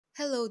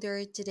Hello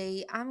there,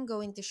 today I'm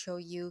going to show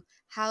you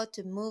how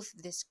to move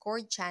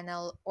Discord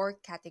channel or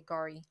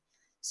category.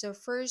 So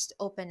first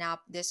open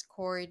up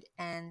Discord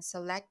and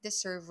select the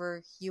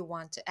server you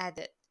want to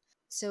edit.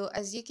 So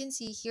as you can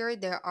see here,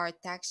 there are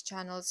text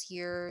channels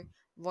here,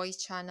 voice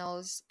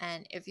channels,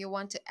 and if you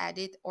want to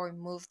edit or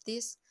move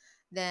this,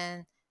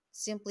 then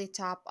simply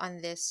tap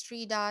on these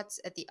three dots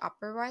at the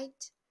upper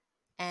right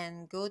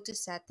and go to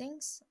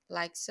settings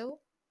like so,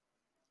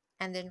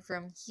 and then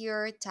from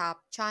here tap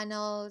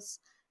channels,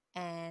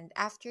 and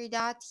after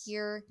that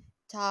here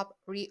tap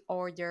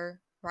reorder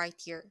right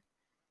here,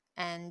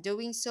 and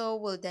doing so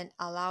will then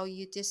allow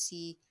you to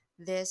see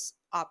these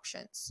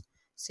options.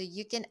 So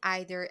you can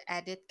either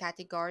edit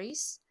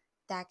categories,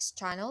 text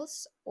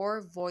channels,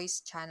 or voice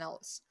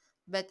channels,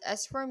 but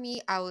as for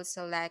me, I will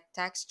select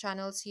text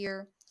channels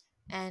here.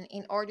 And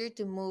in order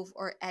to move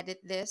or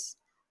edit this,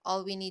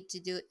 all we need to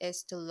do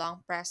is to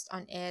long press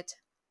on it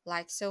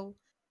like so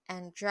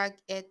and drag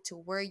it to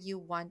where you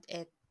want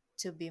it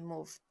to be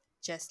moved,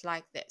 just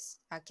like this.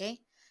 Okay,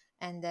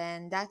 and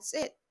then that's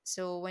it.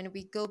 So when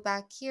we go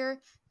back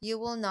here, you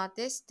will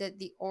notice that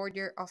the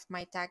order of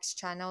my text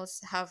channels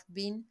have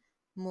been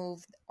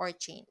moved or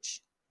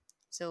changed.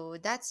 So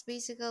that's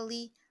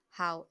basically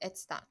how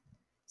it's done.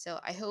 So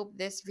I hope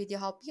this video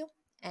helped you,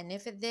 and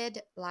if it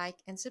did, like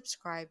and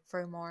subscribe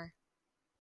for more.